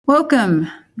Welcome.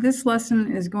 This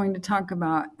lesson is going to talk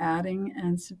about adding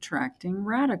and subtracting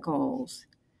radicals.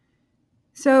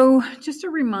 So just a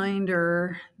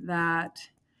reminder that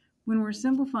when we're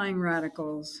simplifying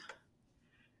radicals,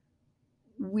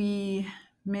 we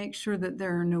make sure that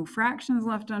there are no fractions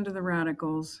left under the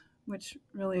radicals, which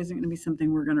really isn't going to be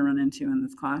something we're going to run into in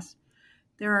this class.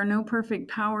 There are no perfect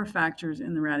power factors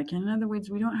in the radicand. In other words,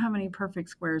 we don't have any perfect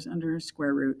squares under a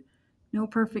square root, no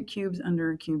perfect cubes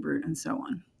under a cube root, and so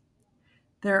on.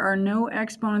 There are no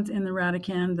exponents in the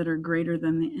radicand that are greater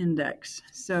than the index.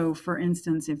 So for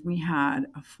instance, if we had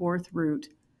a fourth root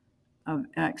of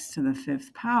x to the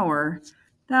fifth power,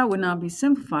 that would not be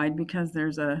simplified because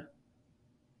there's a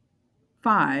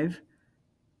 5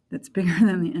 that's bigger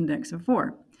than the index of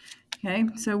 4. Okay,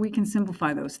 so we can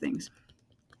simplify those things.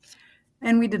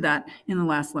 And we did that in the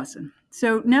last lesson.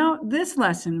 So now this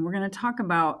lesson, we're going to talk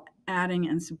about adding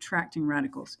and subtracting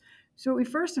radicals. So what we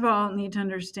first of all need to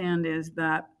understand is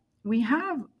that we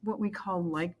have what we call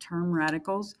like term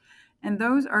radicals, and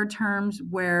those are terms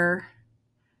where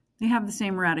they have the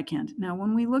same radicand. Now,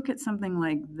 when we look at something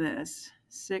like this,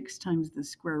 6 times the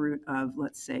square root of,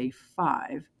 let's say,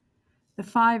 5, the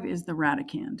 5 is the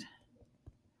radicand.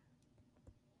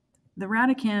 The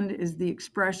radicand is the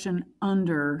expression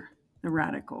under the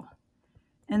radical.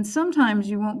 And sometimes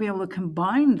you won't be able to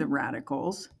combine the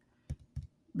radicals,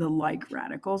 the like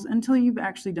radicals, until you've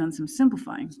actually done some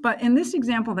simplifying. But in this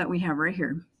example that we have right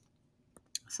here,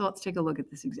 so let's take a look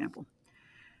at this example.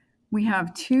 We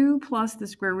have 2 plus the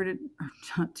square root of,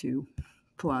 not 2,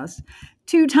 plus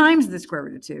 2 times the square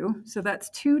root of 2. So that's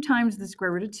 2 times the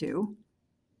square root of 2,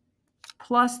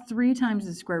 plus 3 times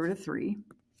the square root of 3,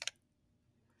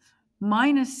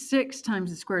 minus 6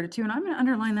 times the square root of 2. And I'm going to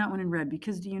underline that one in red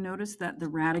because do you notice that the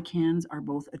radicands are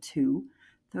both a 2?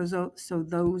 So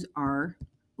those are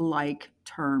like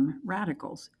term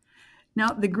radicals. Now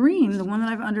the green, the one that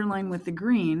I've underlined with the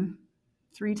green,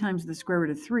 3 times the square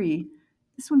root of 3,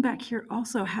 this one back here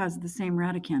also has the same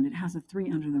radicand. It has a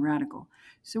 3 under the radical.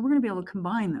 So we're going to be able to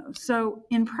combine those. So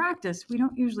in practice, we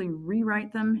don't usually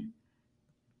rewrite them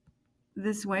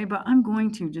this way, but I'm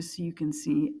going to just so you can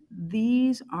see.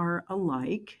 These are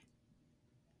alike.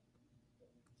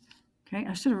 Okay,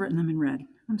 I should have written them in red.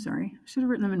 I'm sorry. I should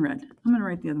have written them in red. I'm going to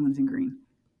write the other ones in green.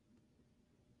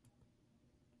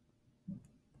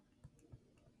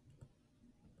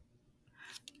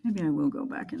 Maybe I will go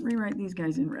back and rewrite these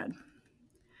guys in red.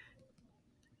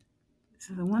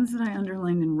 So the ones that I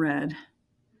underlined in red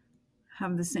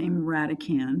have the same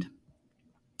radicand,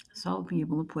 so I'll be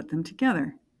able to put them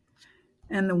together.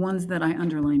 And the ones that I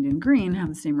underlined in green have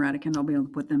the same radicand, I'll be able to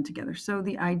put them together. So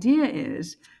the idea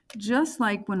is, just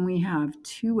like when we have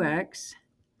 2x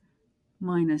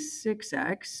minus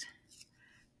 6x,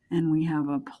 and we have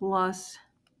a plus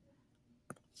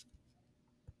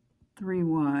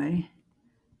 3y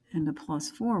and a plus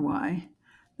 4y,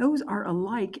 those are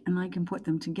alike and I can put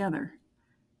them together.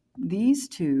 These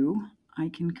two I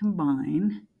can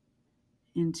combine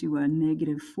into a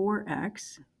negative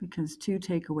 4x because 2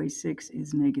 take away 6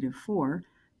 is negative 4,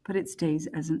 but it stays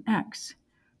as an x.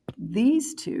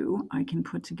 These two I can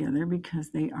put together because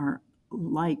they are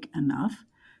like enough.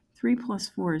 3 plus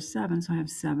 4 is 7, so I have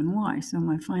 7y. So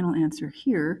my final answer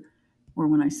here, or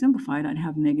when I simplified, I'd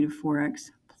have negative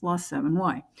 4x plus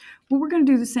 7y. Well, we're going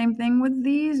to do the same thing with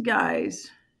these guys.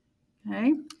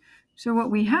 Okay, so what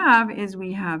we have is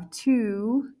we have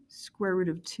 2 square root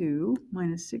of 2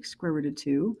 minus 6 square root of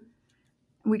 2.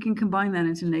 We can combine that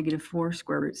into negative 4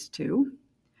 square roots of 2.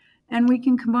 And we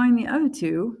can combine the other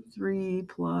two, 3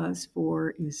 plus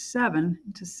 4 is 7,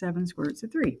 into 7 square roots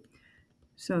of 3.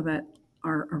 So that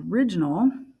our original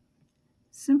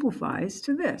simplifies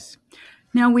to this.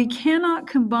 Now we cannot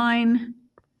combine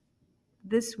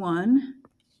this one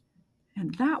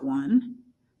and that one,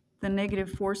 the negative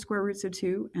 4 square roots of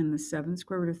 2 and the 7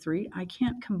 square root of 3. I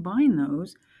can't combine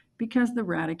those because the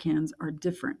radicands are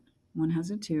different. One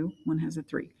has a 2, one has a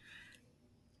 3.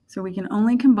 So we can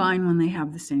only combine when they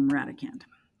have the same radicand.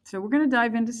 So we're going to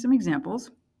dive into some examples,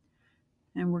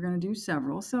 and we're going to do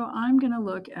several. So I'm going to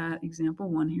look at example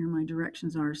 1 here. My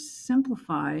directions are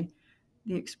simplify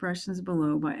the expressions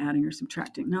below by adding or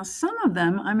subtracting. Now some of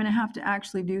them I'm going to have to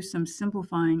actually do some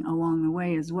simplifying along the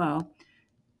way as well.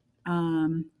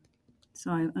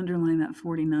 So I underline that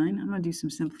 49. I'm going to do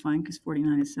some simplifying because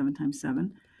 49 is 7 times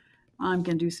 7. I'm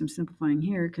going to do some simplifying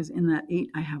here because in that 8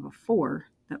 I have a 4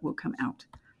 that will come out.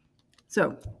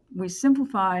 So we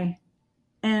simplify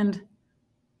and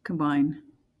combine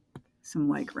some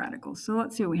like radicals. So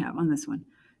let's see what we have on this one.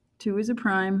 2 is a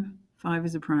prime, 5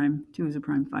 is a prime, 2 is a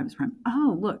prime, 5 is a prime.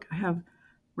 Oh, look, I have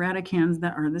radicands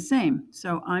that are the same.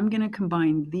 So I'm going to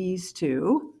combine these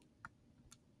two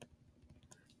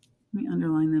Let me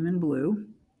underline them in blue.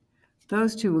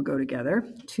 Those two will go together.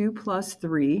 2 plus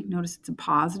 3. Notice it's a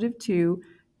positive 2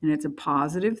 and it's a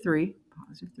positive 3.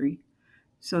 Positive 3.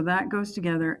 So that goes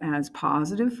together as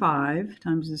positive 5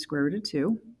 times the square root of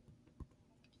 2.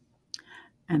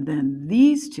 And then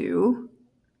these two,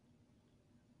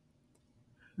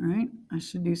 all right, I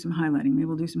should do some highlighting. Maybe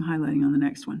we'll do some highlighting on the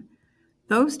next one.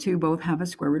 Those two both have a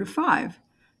square root of 5.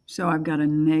 So I've got a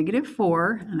negative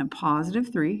 4 and a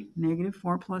positive 3. Negative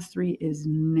 4 plus 3 is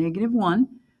negative 1.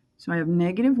 So I have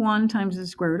negative 1 times the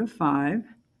square root of 5.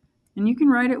 And you can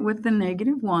write it with the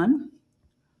negative 1.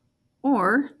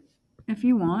 Or, if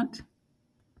you want,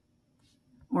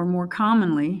 or more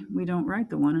commonly, we don't write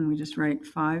the 1 and we just write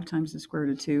 5 times the square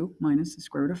root of 2 minus the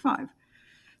square root of 5.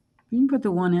 You can put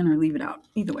the 1 in or leave it out,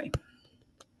 either way.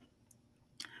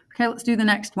 Okay, let's do the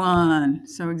next one.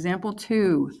 So example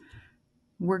 2.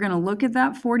 We're going to look at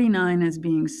that 49 as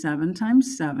being 7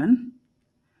 times 7.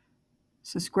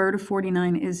 So square root of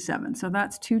 49 is 7. So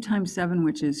that's 2 times 7,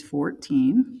 which is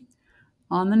 14.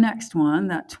 On the next one,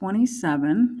 that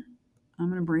 27, I'm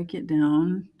going to break it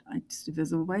down. It's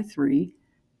divisible by 3.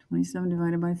 27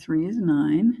 divided by 3 is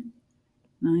 9.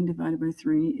 9 divided by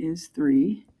 3 is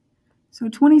 3. So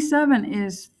 27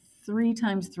 is 3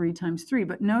 times 3 times 3.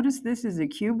 But notice this is a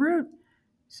cube root.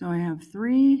 So I have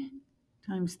 3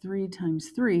 times 3 times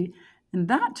 3. And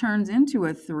that turns into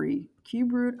a 3.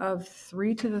 Cube root of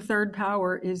 3 to the third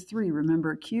power is 3.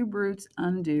 Remember, cube roots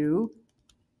undo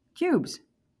cubes.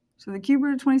 So the cube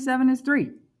root of 27 is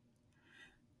 3.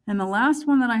 And the last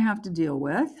one that I have to deal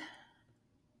with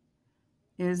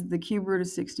is the cube root of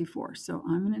 64. So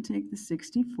I'm going to take the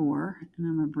 64 and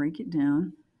I'm going to break it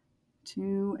down.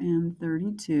 2 and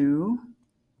 32.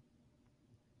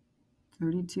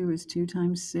 32 is 2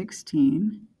 times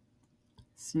 16.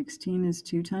 16 is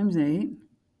 2 times 8.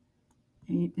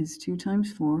 8 is 2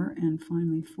 times 4. And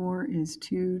finally, 4 is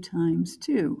 2 times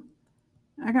 2.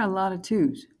 I got a lot of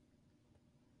 2's.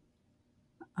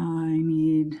 I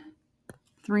need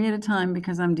 3 at a time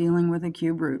because I'm dealing with a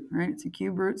cube root, right? It's a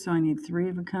cube root, so I need 3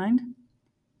 of a kind.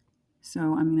 So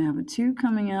I'm going to have a 2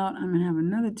 coming out. I'm going to have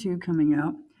another 2 coming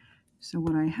out. So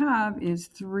what I have is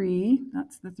 3,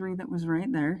 that's the 3 that was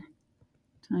right there,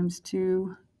 times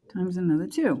 2 times another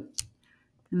 2.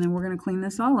 And then we're going to clean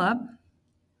this all up.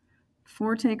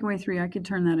 4 take away 3, I could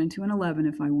turn that into an 11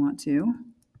 if I want to.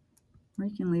 Or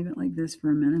you can leave it like this for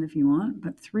a minute if you want.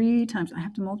 But 3 times, I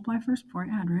have to multiply first before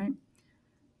I add, right?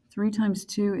 3 times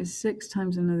 2 is 6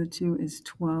 times another 2 is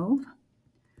 12.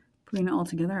 Putting it all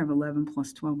together, I have 11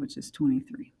 plus 12, which is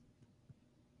 23.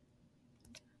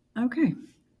 Okay,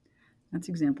 that's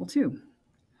example 2.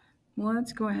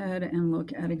 Let's go ahead and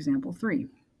look at example 3.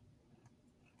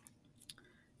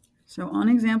 So on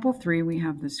example 3, we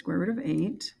have the square root of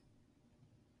 8.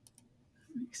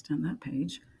 Let me extend that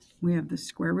page. We have the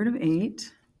square root of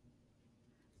 8.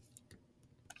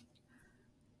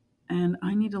 And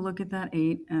I need to look at that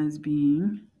 8 as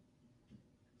being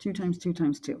 2 times 2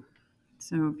 times 2.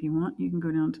 So if you want, you can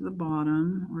go down to the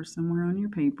bottom or somewhere on your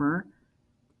paper.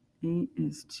 8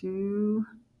 is 2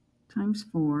 times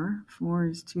 4. 4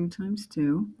 is 2 times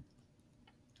 2.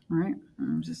 All right,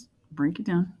 I'll just break it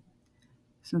down.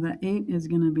 So that 8 is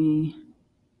going to be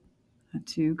a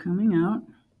 2 coming out.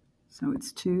 So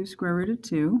it's 2 square root of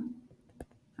 2.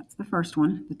 That's the first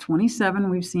one. The 27,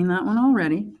 we've seen that one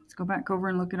already. Let's go back over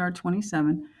and look at our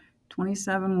 27.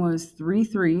 27 was 3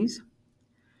 3's.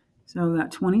 So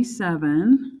that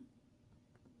 27,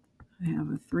 I have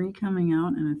a 3 coming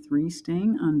out and a 3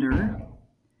 staying under.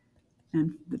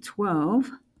 And the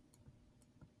 12,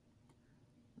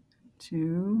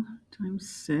 2 times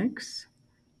 6.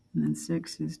 And then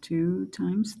 6 is 2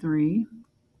 times 3.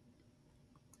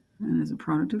 And as a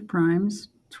product of primes,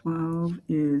 12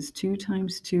 is 2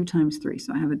 times 2 times 3.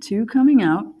 So I have a 2 coming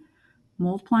out,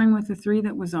 multiplying with the 3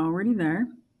 that was already there.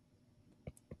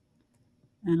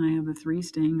 And I have a 3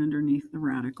 staying underneath the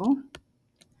radical.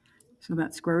 So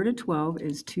that square root of 12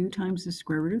 is 2 times the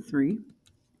square root of 3.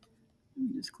 Let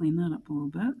me just clean that up a little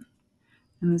bit.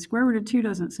 And the square root of 2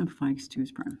 doesn't simplify because 2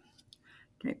 is prime.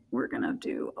 Okay, we're going to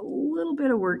do a little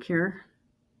bit of work here.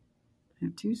 I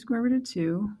have 2 square root of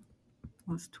 2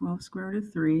 plus 12 square root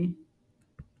of 3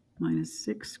 minus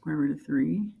 6 square root of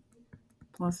 3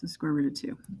 plus the square root of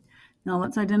 2. Now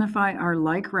let's identify our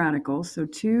like radicals. So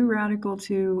 2 radical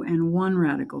 2 and 1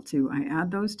 radical 2. I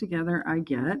add those together, I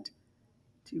get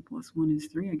 2 plus 1 is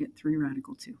 3. I get 3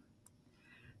 radical 2.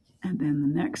 And then the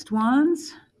next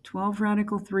ones, 12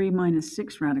 radical 3 minus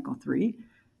 6 radical 3.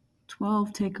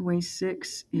 12 take away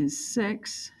 6 is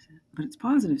 6, but it's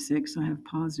positive 6, so I have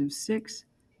positive 6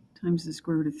 times the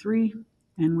square root of 3,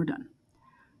 and we're done.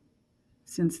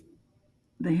 Since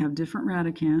they have different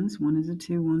radicands. One is a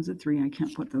 2, one's a 3. I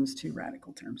can't put those two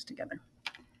radical terms together.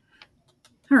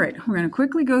 All right, we're going to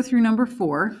quickly go through number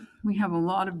 4. We have a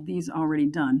lot of these already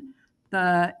done.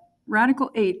 The radical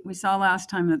 8, we saw last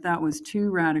time that that was 2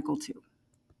 radical 2.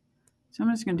 So I'm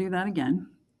just going to do that again.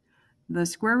 The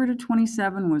square root of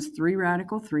 27 was 3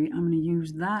 radical 3. I'm going to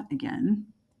use that again.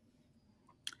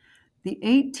 The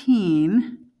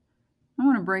 18, I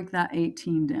want to break that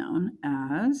 18 down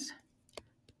as,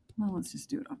 well, let's just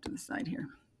do it off to the side here.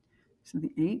 So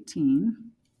the 18,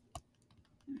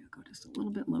 maybe I'll go just a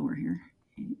little bit lower here.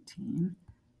 18,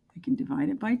 I can divide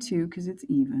it by 2 because it's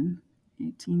even.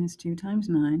 18 is 2 times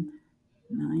 9.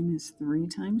 9 is 3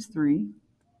 times 3.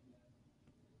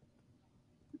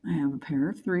 I have a pair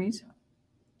of 3s.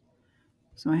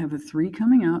 So I have a 3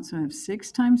 coming out, so I have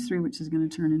 6 times 3, which is going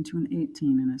to turn into an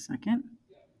 18 in a second.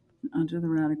 And under the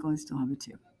radical, I still have a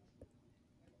 2.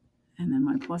 And then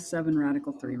my plus 7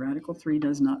 radical 3. Radical 3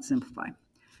 does not simplify.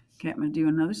 Okay, I'm going to do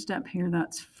another step here.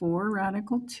 That's 4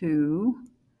 radical 2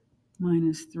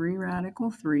 minus 3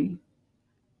 radical 3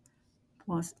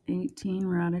 plus 18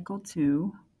 radical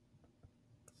 2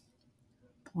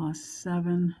 plus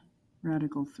 7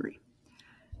 radical 3.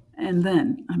 And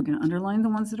then I'm going to underline the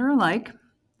ones that are alike.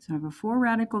 So I have a 4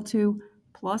 radical 2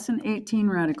 plus an 18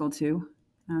 radical 2.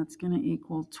 That's going to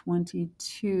equal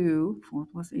 22. 4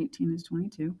 plus 18 is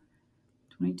 22.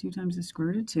 22 times the square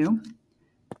root of 2.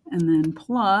 And then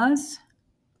plus,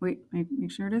 wait, make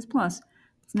sure it is plus.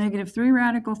 It's negative 3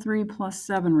 radical 3 plus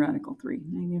 7 radical 3.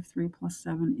 Negative 3 plus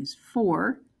 7 is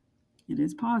 4. It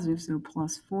is positive, so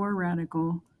plus 4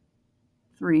 radical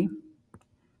 3.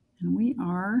 And we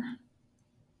are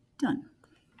done.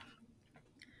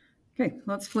 Okay,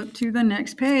 let's flip to the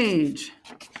next page,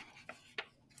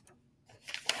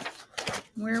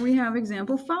 where we have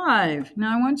example 5.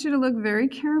 Now I want you to look very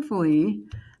carefully.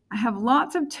 I have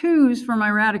lots of 2's for my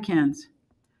radicands,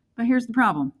 but here's the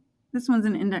problem. This one's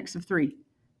an index of 3.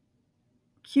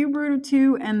 Cube root of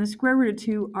 2 and the square root of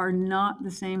 2 are not the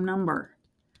same number.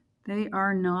 They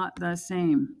are not the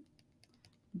same.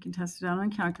 You can test it out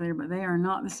on a calculator, but they are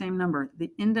not the same number.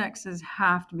 The indexes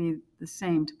have to be the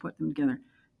same to put them together.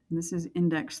 And this is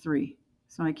index 3.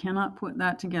 So I cannot put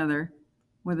that together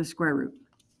with a square root.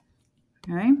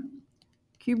 Okay?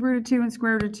 Cube root of 2 and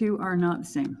square root of 2 are not the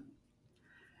same.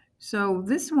 So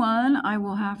this one I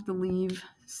will have to leave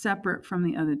separate from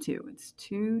the other two. It's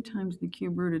 2 times the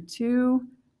cube root of 2.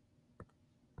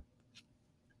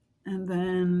 And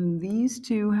then these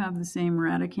two have the same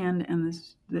radicand, and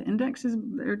the index is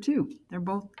there too. They're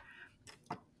both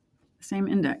the same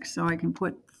index. So I can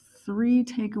put 3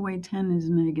 take away 10 is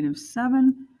negative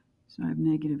 7. So I have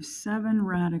negative 7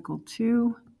 radical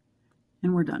 2,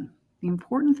 and we're done. The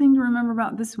important thing to remember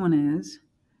about this one is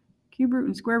cube root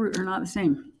and square root are not the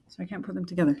same, so I can't put them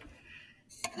together.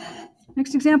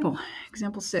 Next example,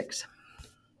 example 6.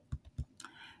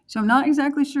 So I'm not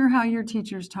exactly sure how your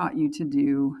teachers taught you to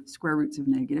do square roots of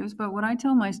negatives, but what I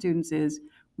tell my students is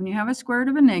when you have a square root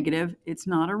of a negative, it's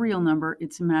not a real number,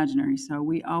 it's imaginary. So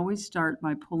we always start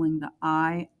by pulling the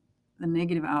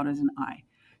negative out as an I.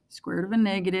 Square root of a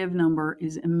negative number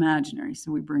is imaginary,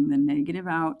 so we bring the negative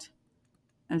out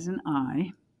as an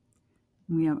I.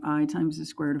 We have I times the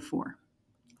square root of 4.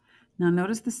 Now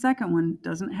notice the second one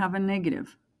doesn't have a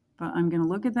negative, but I'm going to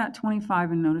look at that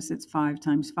 25 and notice it's 5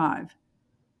 times 5.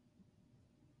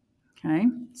 Okay,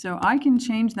 so I can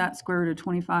change that square root of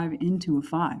 25 into a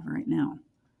 5 right now,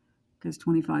 because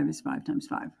 25 is 5 times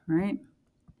 5, right?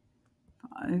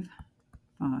 5,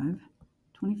 5.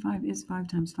 25 is 5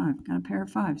 times 5. Got a pair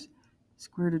of 5s.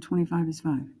 Square root of 25 is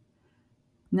 5.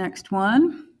 Next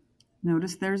one,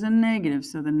 notice there's a negative,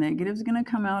 so the negative is going to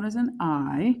come out as an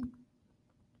I,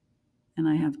 and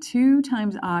I have 2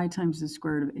 times I times the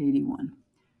square root of 81.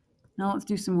 Now let's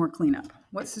do some more cleanup.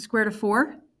 What's the square root of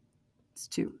 4? It's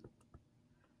 2.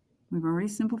 We've already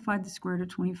simplified the square root of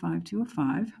 25 to a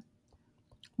 5.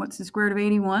 What's the square root of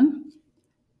 81?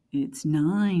 It's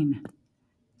 9.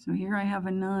 So here I have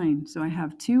a 9. So I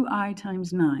have 2i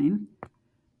times 9.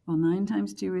 Well, 9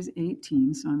 times 2 is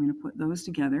 18, so I'm going to put those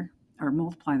together, or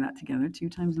multiply that together. 2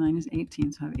 times 9 is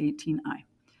 18, so I have 18i.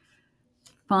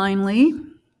 Finally,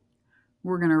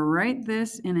 we're going to write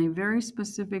this in a very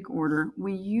specific order.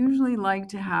 We usually like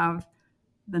to have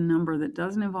the number that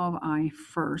doesn't involve I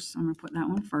first. So I'm going to put that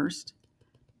one first,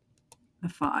 the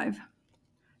 5.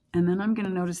 And then I'm going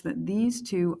to notice that these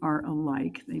two are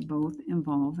alike. They both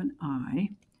involve an I.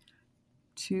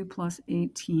 2 plus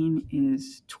 18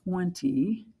 is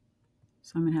 20.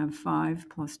 So I'm going to have 5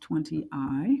 plus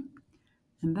 20i.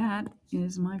 And that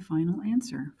is my final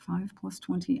answer, 5 plus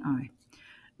 20i.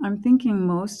 I'm thinking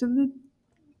most of the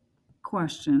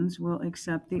questions will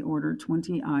accept the order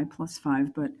 20i plus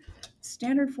 5, but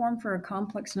standard form for a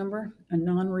complex number, a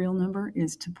non-real number,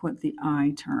 is to put the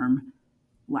I term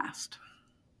last.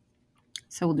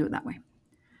 So we'll do it that way.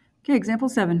 Okay, example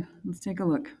 7. Let's take a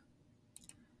look.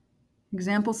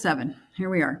 Example 7. Here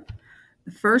we are.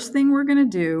 The first thing we're going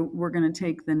to do, we're going to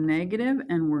take the negative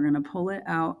and we're going to pull it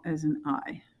out as an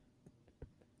I.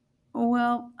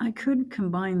 Well, I could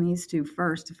combine these two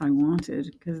first if I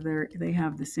wanted, because they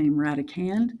have the same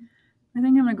radicand. I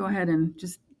think I'm going to go ahead and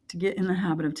just to get in the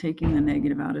habit of taking the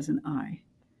negative out as an I,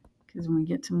 because when we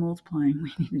get to multiplying,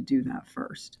 we need to do that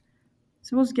first.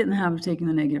 So we'll just get in the habit of taking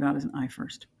the negative out as an I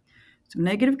first. So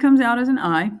negative comes out as an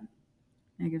I,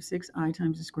 negative 6i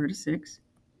times the square root of 6,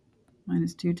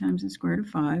 minus 2 times the square root of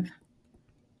 5.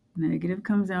 Negative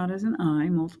comes out as an I,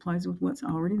 multiplies with what's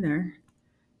already there.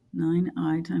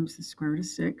 9i times the square root of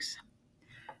 6.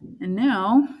 And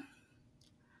now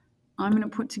I'm going to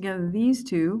put together these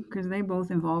two because they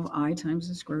both involve I times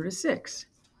the square root of 6.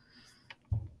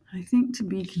 I think to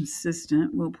be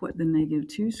consistent, we'll put the negative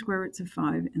 2 square roots of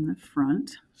 5 in the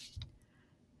front.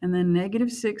 And then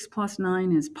negative 6 plus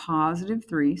 9 is positive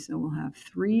 3, so we'll have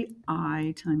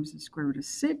 3i times the square root of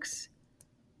 6,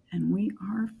 and we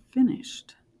are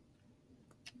finished.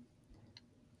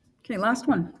 Okay, last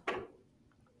one.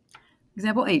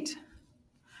 Example 8.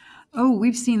 Oh,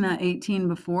 we've seen that 18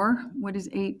 before. What is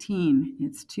 18?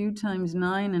 It's 2 times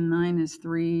 9, and 9 is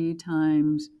 3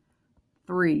 times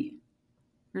 3.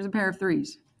 Here's a pair of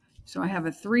 3s. So I have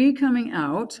a 3 coming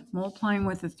out, multiplying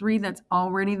with a 3 that's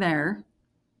already there.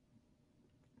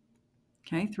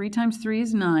 Okay, 3 times 3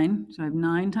 is 9. So I have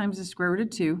 9 times the square root of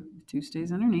 2. 2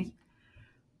 stays underneath.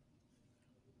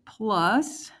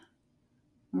 Plus,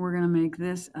 we're going to make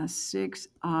this a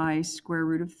 6i square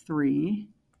root of 3.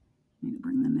 Need to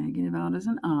bring the negative out as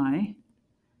an I.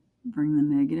 Bring the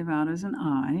negative out as an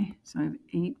I. So I have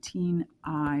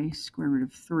 18i square root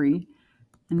of 3.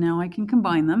 And now I can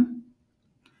combine them.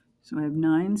 So I have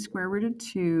 9 square root of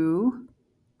 2.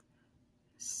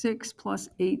 6 plus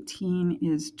 18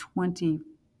 is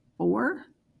 24.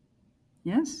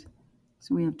 Yes?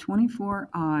 So we have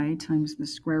 24i times the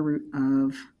square root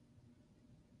of...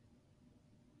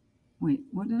 Wait,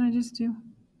 what did I just do?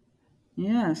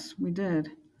 Yes, we did.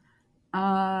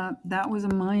 That was a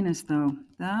minus, though.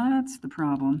 That's the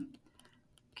problem.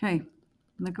 Okay,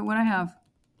 look at what I have.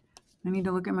 I need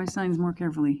to look at my signs more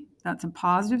carefully. That's a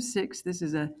positive 6. This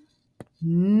is a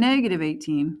negative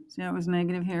 18. See how it was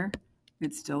negative here?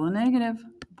 It's still a negative.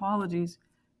 Apologies.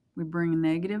 We bring a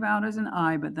negative out as an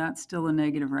I, but that's still a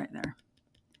negative right there.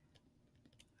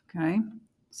 Okay,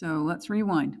 so let's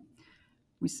rewind.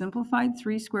 We simplified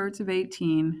 3 square roots of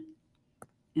 18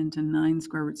 into 9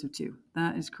 square roots of 2.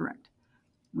 That is correct.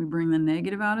 We bring the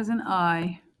negative out as an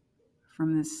I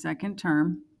from this second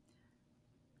term.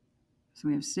 So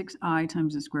we have 6i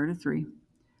times the square root of 3.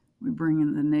 We bring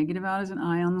in the negative out as an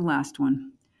I on the last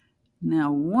one.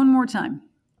 Now, one more time.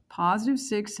 Positive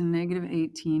 6 and negative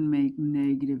 18 make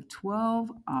negative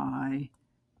 12i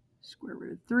square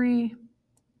root of 3.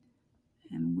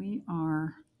 And we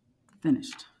are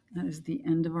finished. That is the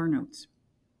end of our notes.